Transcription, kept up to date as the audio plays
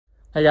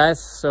Hey guys,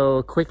 so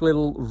a quick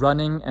little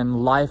running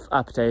and life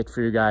update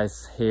for you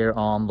guys here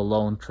on the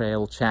Lone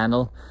Trail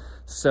channel.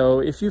 So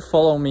if you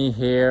follow me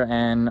here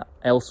and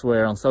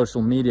elsewhere on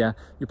social media,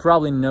 you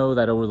probably know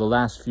that over the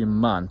last few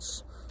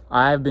months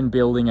I've been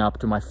building up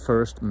to my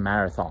first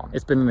marathon.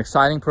 It's been an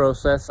exciting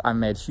process. I've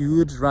made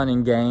huge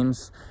running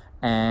gains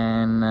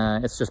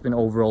and it's just been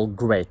overall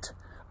great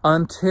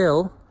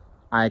until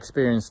I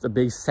experienced a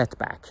big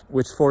setback,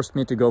 which forced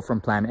me to go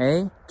from plan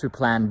A to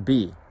plan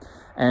B.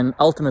 And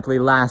ultimately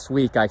last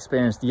week I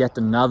experienced yet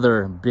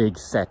another big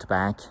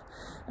setback,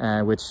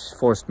 which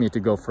forced me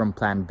to go from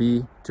plan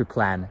B to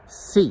plan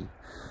C.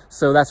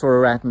 So that's where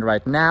we're at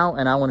right now,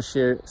 and I want to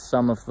share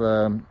some of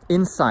the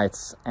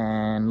insights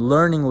and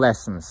learning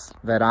lessons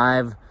that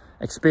I've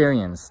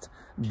experienced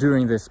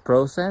during this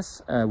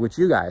process with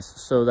you guys,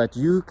 so that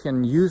you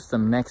can use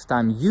them next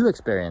time you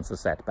experience a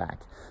setback,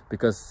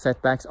 because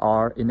setbacks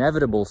are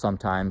inevitable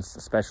sometimes,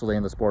 especially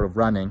in the sport of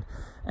running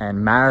and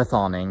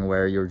marathoning,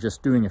 where you're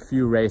just doing a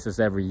few races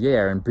every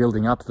year and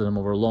building up to them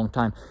over a long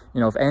time. You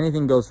know, if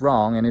anything goes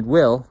wrong, and it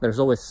will, there's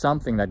always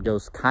something that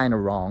goes kind of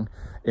wrong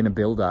in a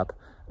build-up,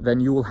 then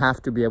you will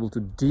have to be able to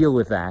deal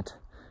with that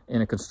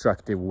in a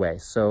constructive way.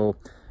 So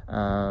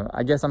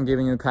I guess I'm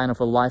giving you kind of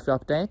a life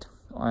update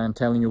and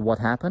telling you what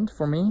happened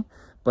for me,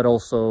 but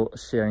also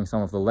sharing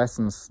some of the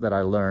lessons that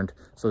I learned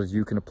so that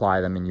you can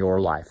apply them in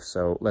your life.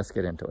 So let's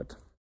get into it.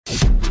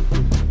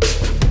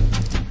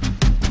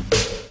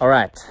 All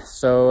right,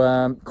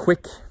 so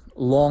quick,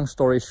 long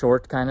story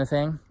short kind of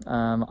thing.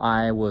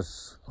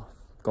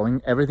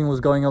 Everything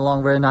was going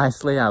along very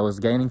nicely. I was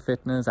gaining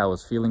fitness, I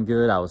was feeling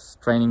good, I was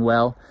training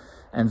well.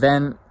 And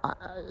then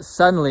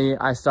suddenly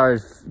I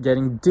started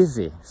getting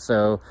dizzy.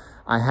 So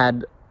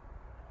and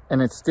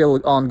it's still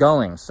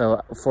ongoing.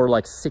 So for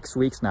like 6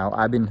 weeks now,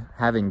 I've been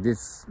having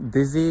this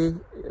dizzy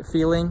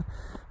feeling,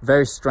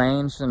 very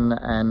strange,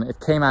 and it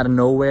came out of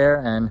nowhere.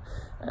 And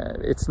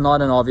it's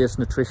not an obvious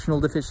nutritional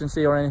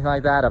deficiency or anything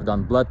like that. I've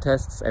done blood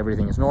tests,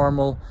 everything is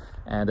normal,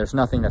 and there's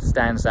nothing that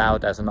stands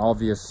out as an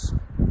obvious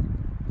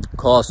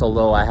cause,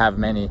 although I have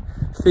many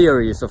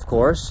theories, of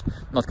course.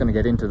 I'm not going to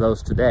get into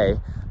those today,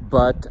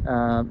 but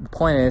the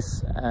point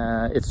is,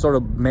 it sort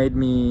of made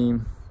me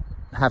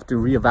have to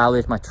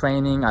reevaluate my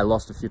training. I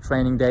lost a few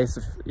training days,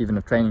 even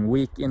a training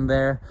week in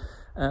there,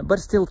 but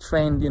still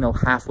trained, you know,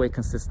 halfway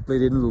consistently,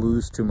 didn't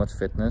lose too much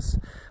fitness.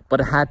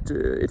 But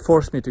it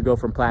forced me to go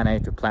from plan A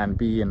to plan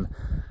B,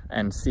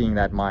 and seeing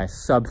that my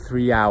sub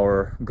 3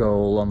 hour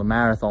goal on the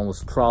marathon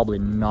was probably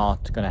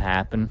not going to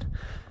happen.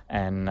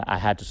 And I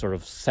had to sort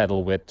of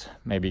settle with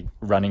maybe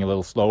running a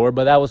little slower,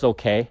 but that was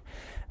okay.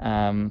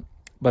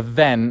 But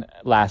then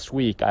last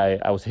week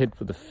I was hit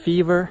with a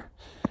fever.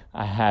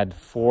 I had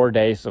 4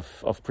 days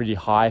of pretty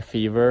high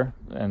fever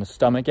and a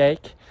stomach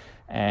ache,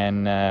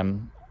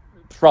 and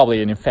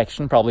probably an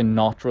infection, probably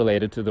not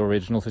related to the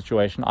original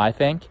situation, I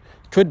think.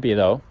 Could be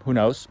though, who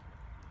knows.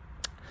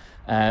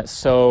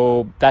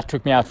 So that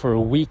took me out for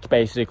a week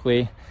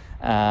basically,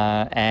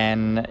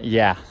 and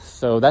yeah,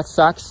 so that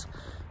sucks.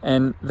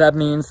 And that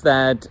means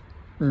that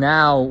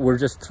now we're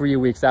just 3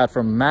 weeks out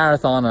from a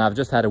marathon, and I've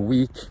just had a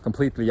week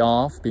completely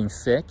off, being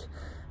sick.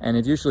 And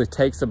it usually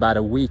takes about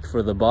a week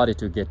for the body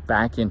to get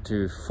back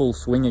into full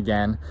swing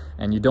again,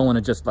 and you don't want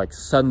to just like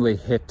suddenly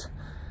hit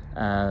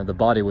the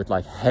body with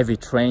like heavy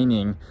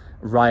training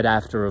right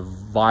after a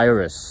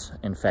virus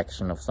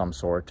infection of some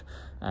sort.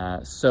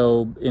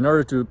 So in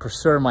order to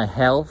preserve my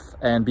health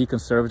and be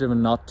conservative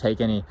and not take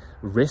any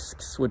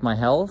risks with my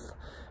health,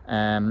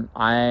 I'm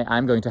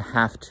going to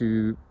have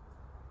to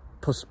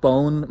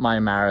postpone my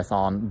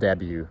marathon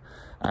debut,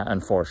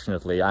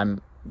 unfortunately.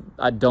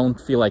 I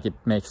don't feel like it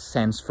makes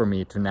sense for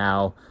me to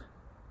now,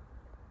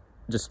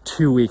 just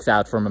 2 weeks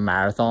out from a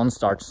marathon,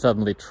 start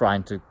suddenly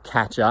trying to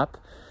catch up.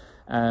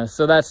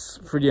 So that's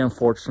pretty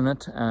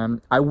unfortunate.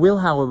 I will,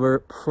 however,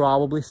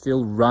 probably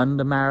still run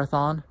the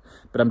marathon,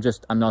 but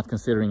I'm not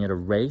considering it a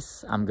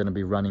race. I'm going to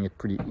be running it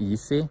pretty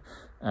easy,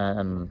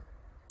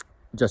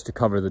 just to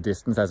cover the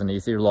distance as an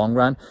easier long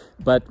run.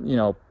 But, you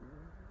know,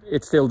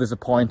 it's still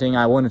disappointing.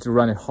 I wanted to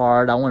run it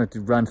hard. I wanted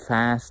to run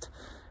fast,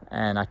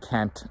 and I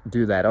can't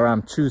do that, or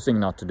I'm choosing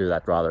not to do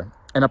that rather.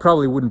 And I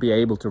probably wouldn't be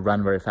able to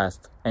run very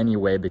fast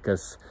anyway,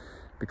 because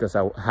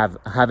I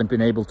haven't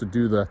been able to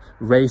do the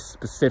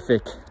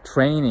race-specific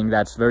training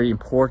that's very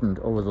important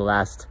over the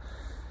last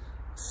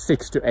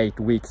 6 to 8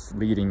 weeks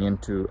leading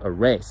into a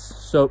race.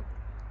 So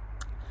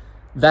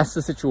that's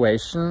the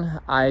situation.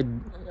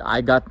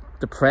 I got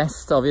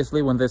depressed,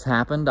 obviously, when this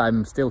happened.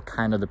 I'm still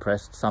kind of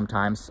depressed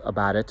sometimes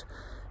about it.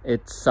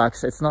 It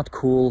sucks. It's not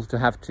cool to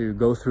have to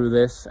go through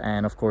this,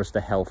 and of course the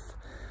health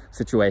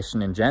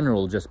situation in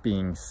general, just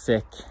being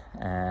sick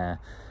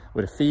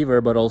with a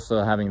fever, but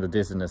also having the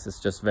dizziness, is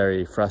just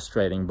very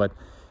frustrating. But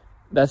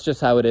that's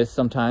just how it is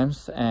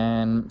sometimes.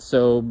 And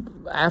so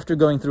after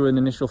going through an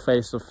initial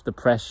phase of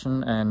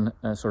depression and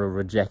sort of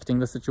rejecting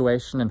the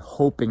situation and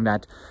hoping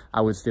that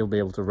I would still be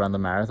able to run the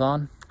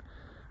marathon,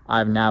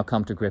 I've now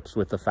come to grips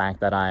with the fact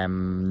that I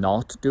am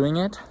not doing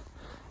it,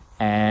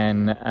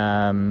 and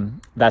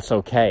that's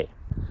okay.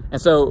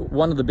 And so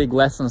one of the big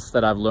lessons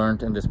that I've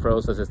learned in this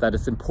process is that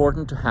it's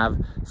important to have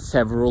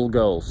several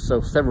goals,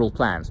 so several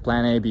plans,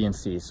 plan A, B, and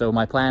C. So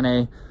my plan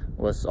A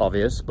was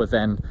obvious, but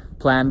then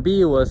plan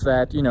B was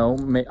that, you know,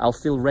 I'll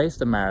still race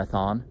the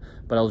marathon,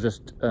 but I'll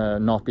just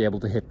not be able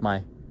to hit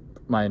my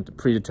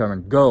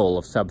predetermined goal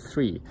of sub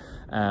 3.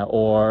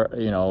 Or,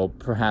 you know,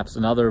 perhaps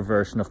another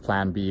version of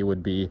plan B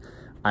would be,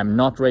 I'm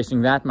not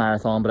racing that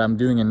marathon, but I'm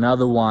doing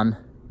another one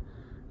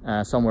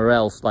somewhere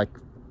else, like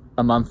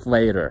a month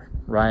later,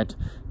 right?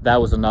 That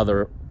was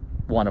another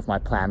one of my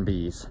plan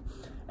Bs.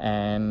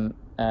 And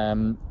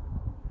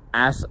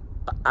as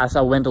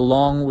I went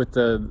along with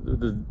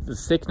the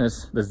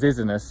sickness, the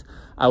dizziness,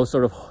 I was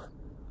sort of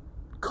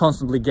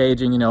constantly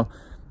gauging, you know,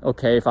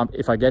 okay,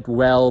 if I get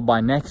well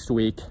by next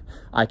week,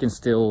 I can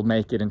still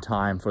make it in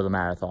time for the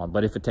marathon.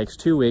 But if it takes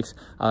 2 weeks,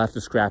 I'll have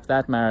to scrap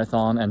that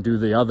marathon and do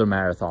the other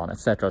marathon,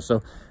 etc.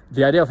 So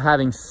the idea of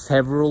having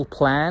several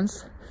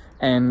plans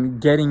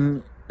and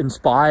getting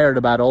inspired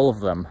about all of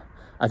them,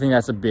 I think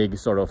that's a big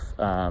sort of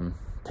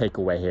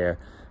takeaway here.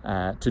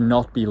 To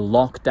not be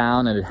locked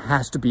down and it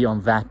has to be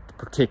on that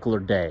particular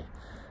day.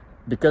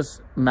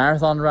 Because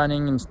marathon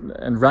running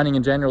and running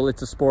in general,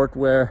 it's a sport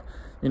where,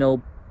 you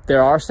know,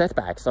 there are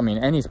setbacks. I mean,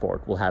 any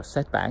sport will have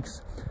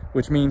setbacks,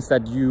 which means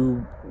that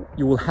you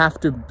will have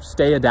to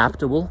stay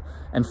adaptable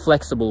and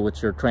flexible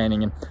with your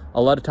training. And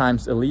a lot of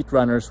times elite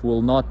runners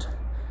will not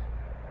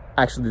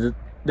actually,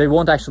 they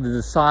won't actually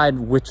decide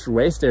which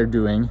race they're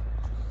doing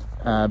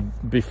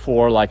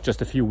before like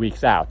just a few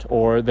weeks out,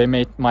 or they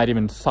might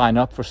even sign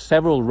up for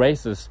several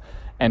races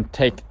and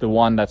take the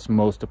one that's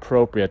most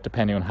appropriate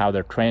depending on how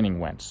their training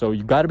went. So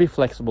you got to be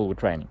flexible with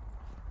training.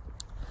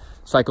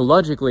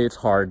 Psychologically, it's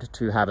hard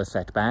to have a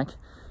setback.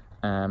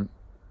 And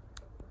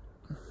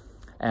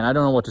I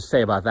don't know what to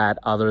say about that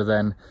other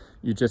than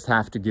you just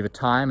have to give it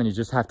time and you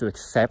just have to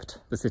accept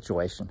the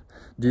situation.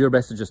 Do your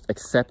best to just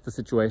accept the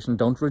situation.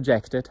 Don't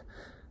reject it.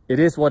 It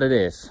is what it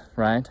is,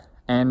 right?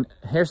 And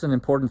here's an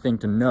important thing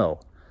to know.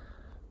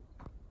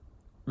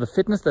 The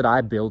fitness that I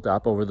built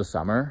up over the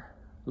summer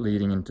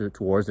leading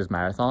towards this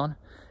marathon,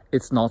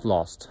 it's not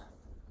lost,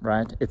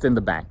 right? It's in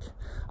the bank.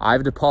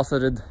 I've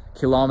deposited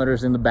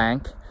kilometers in the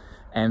bank,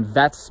 and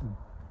that's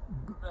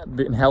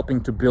been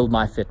helping to build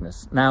my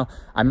fitness. Now,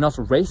 I'm not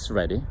race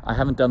ready. I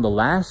haven't done the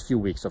last few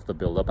weeks of the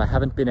build-up. I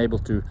haven't been able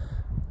to,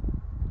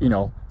 you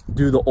know,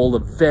 do all the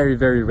very,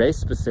 very race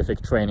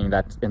specific training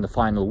that's in the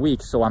final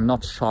week. So I'm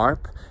not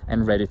sharp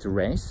and ready to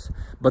race,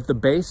 but the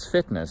base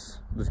fitness,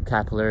 the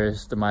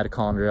capillaries, the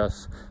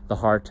mitochondria, the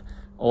heart,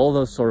 all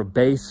those sort of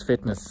base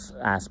fitness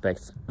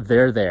aspects,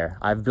 they're there.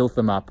 I've built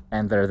them up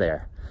and they're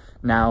there.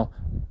 Now,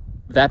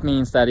 that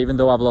means that even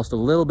though I've lost a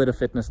little bit of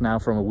fitness now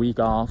from a week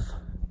off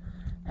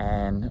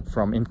and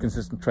from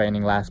inconsistent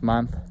training last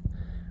month,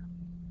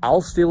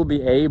 I'll still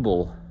be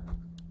able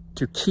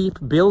to keep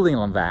building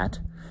on that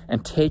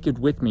and take it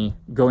with me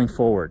going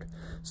forward.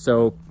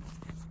 So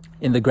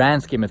in the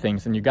grand scheme of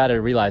things, and you got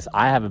to realize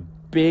I have a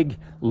big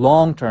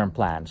long-term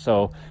plan.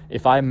 So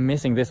if I'm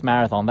missing this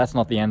marathon, that's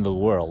not the end of the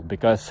world,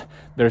 because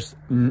there's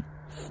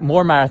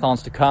more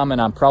marathons to come, and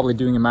I'm probably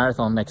doing a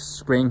marathon next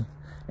spring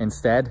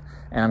instead,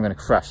 and I'm going to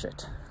crush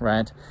it,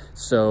 right?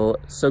 So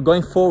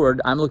going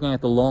forward, I'm looking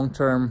at the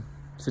long-term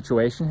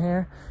situation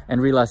here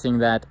and realizing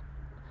that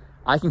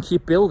I can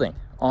keep building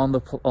on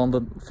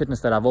the fitness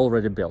that I've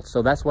already built.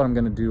 So that's what I'm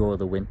going to do over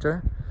the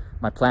winter.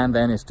 My plan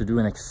then is to do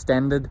an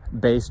extended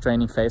base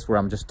training phase where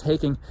I'm just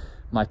taking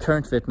my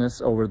current fitness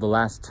over the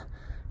last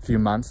few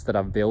months that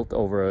I've built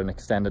over an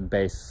extended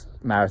base,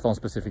 marathon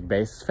specific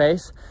base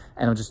phase,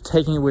 and I'm just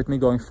taking it with me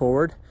going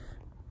forward,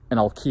 and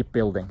I'll keep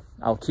building.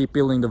 I'll keep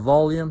building the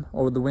volume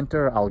over the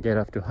winter. I'll get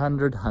up to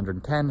 100,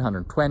 110,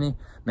 120,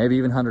 maybe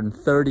even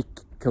 130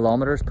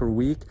 kilometers per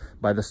week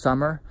by the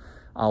summer.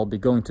 I'll be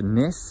going to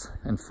Nice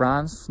in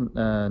France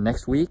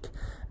next week.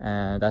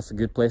 That's a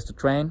good place to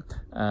train.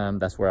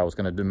 That's where I was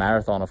going to do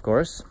marathon, of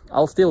course.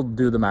 I'll still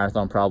do the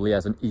marathon probably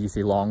as an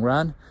easy long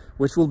run,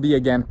 which will be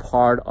again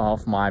part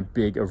of my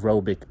big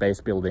aerobic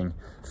base building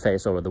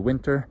phase over the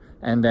winter.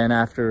 And then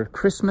after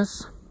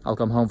Christmas, I'll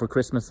come home for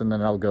Christmas, and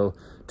then I'll go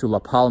to La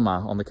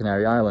Palma on the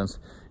Canary Islands.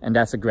 And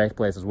that's a great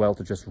place as well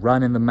to just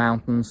run in the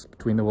mountains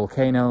between the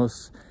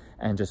volcanoes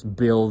and just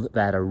build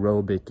that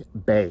aerobic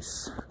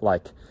base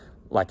like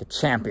a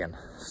champion.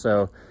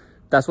 So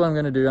that's what I'm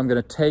going to do. I'm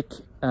going to take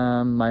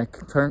my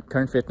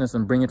current fitness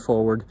and bring it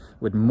forward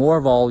with more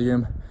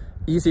volume,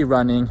 easy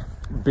running,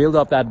 build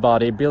up that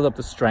body, build up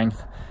the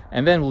strength,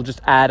 and then we'll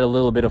just add a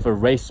little bit of a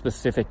race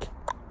specific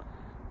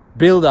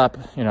build up,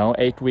 you know,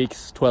 8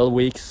 weeks, 12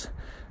 weeks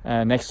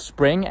next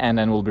spring, and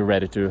then we'll be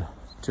ready to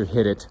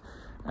hit it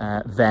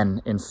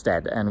then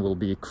instead, and we'll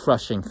be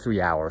crushing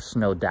 3 hours,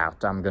 no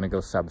doubt. I'm going to go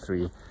sub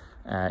 3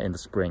 in the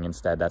spring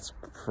instead. That's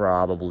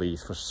probably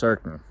for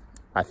certain,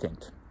 I think.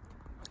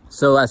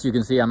 So as you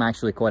can see, I'm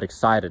actually quite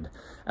excited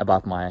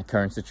about my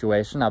current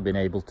situation. I've been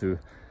able to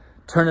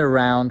turn it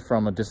around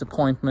from a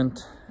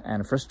disappointment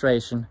and a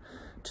frustration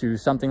to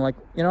something like,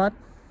 you know what,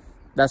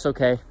 that's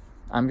okay.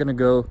 I'm gonna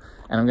go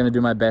and I'm gonna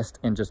do my best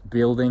in just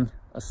building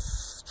a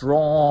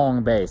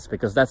strong base,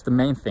 because that's the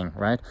main thing,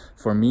 right?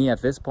 For me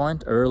at this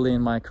point, early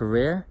in my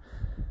career,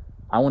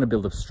 I want to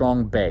build a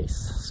strong base.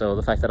 So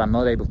the fact that I'm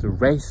not able to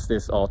race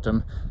this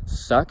autumn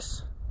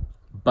sucks,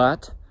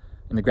 but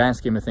in the grand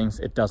scheme of things,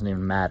 it doesn't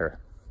even matter.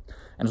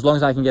 And as long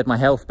as I can get my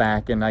health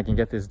back and I can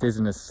get this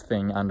dizziness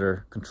thing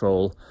under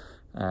control,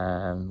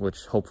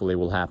 which hopefully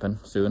will happen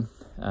soon,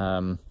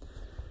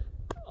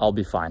 I'll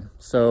be fine.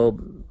 So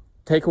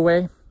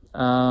takeaway,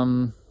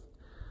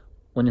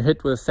 when you're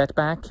hit with a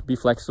setback, be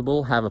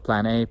flexible, have a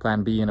plan A,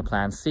 plan B, and a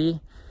plan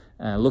C.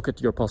 Look at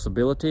your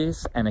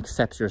possibilities and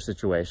accept your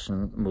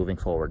situation moving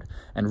forward.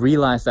 And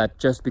realize that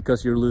just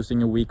because you're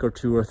losing a week or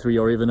 2 or 3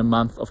 or even a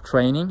month of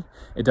training,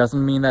 it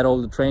doesn't mean that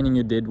all the training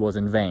you did was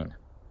in vain.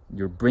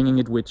 You're bringing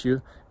it with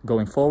you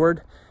going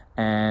forward,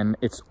 and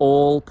it's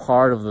all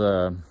part of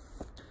the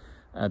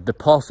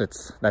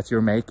deposits that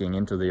you're making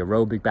into the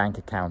aerobic bank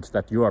accounts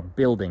that you are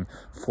building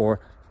for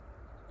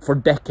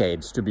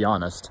decades, to be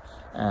honest.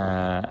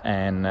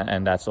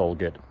 And that's all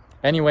good.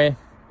 Anyway,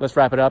 let's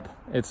wrap it up.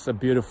 It's a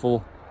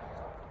beautiful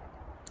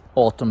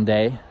autumn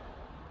day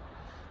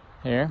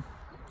here,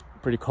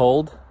 pretty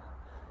cold,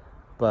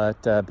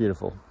 but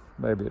beautiful,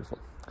 very beautiful.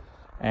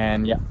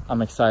 And yeah,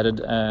 I'm excited.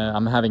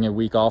 I'm having a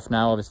week off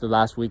now. Obviously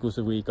last week was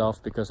a week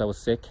off because I was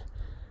sick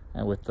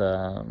with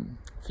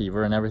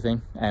fever and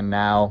everything, and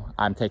now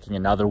I'm taking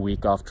another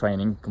week off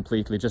training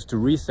completely, just to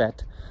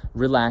reset,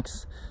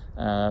 relax,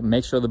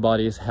 make sure the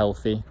body is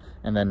healthy,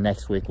 and then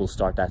next week we'll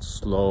start that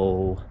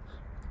slow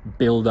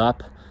build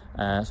up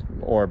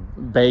or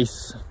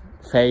base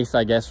phase,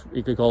 I guess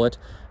you could call it,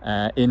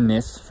 in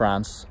Nice,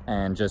 France,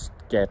 and just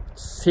get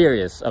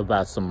serious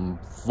about some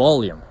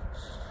volume.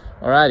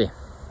 Alrighty,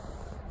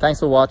 thanks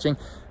for watching.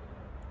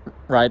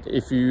 Right,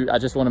 I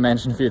just want to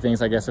mention a few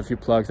things, I guess, a few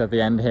plugs at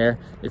the end here.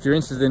 If you're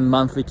interested in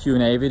monthly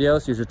Q&A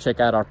videos, you should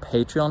check out our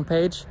Patreon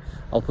page.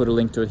 I'll put a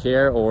link to it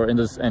here or in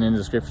the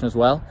description as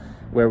well,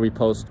 where we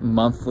post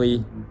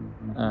monthly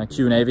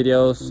Q&A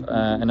videos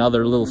and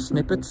other little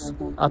snippets,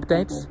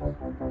 updates,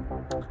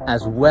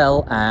 as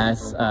well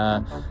as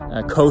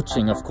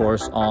coaching, of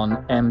course, on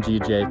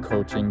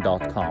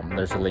mgjcoaching.com.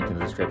 There's a link in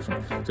the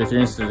description. So if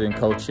you're interested in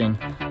coaching,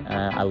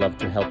 I'd love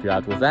to help you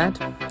out with that.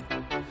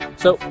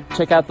 So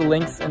check out the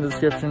links in the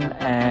description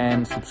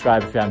and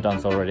subscribe if you haven't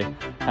done so already.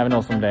 Have an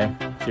awesome day.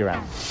 See you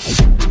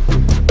around.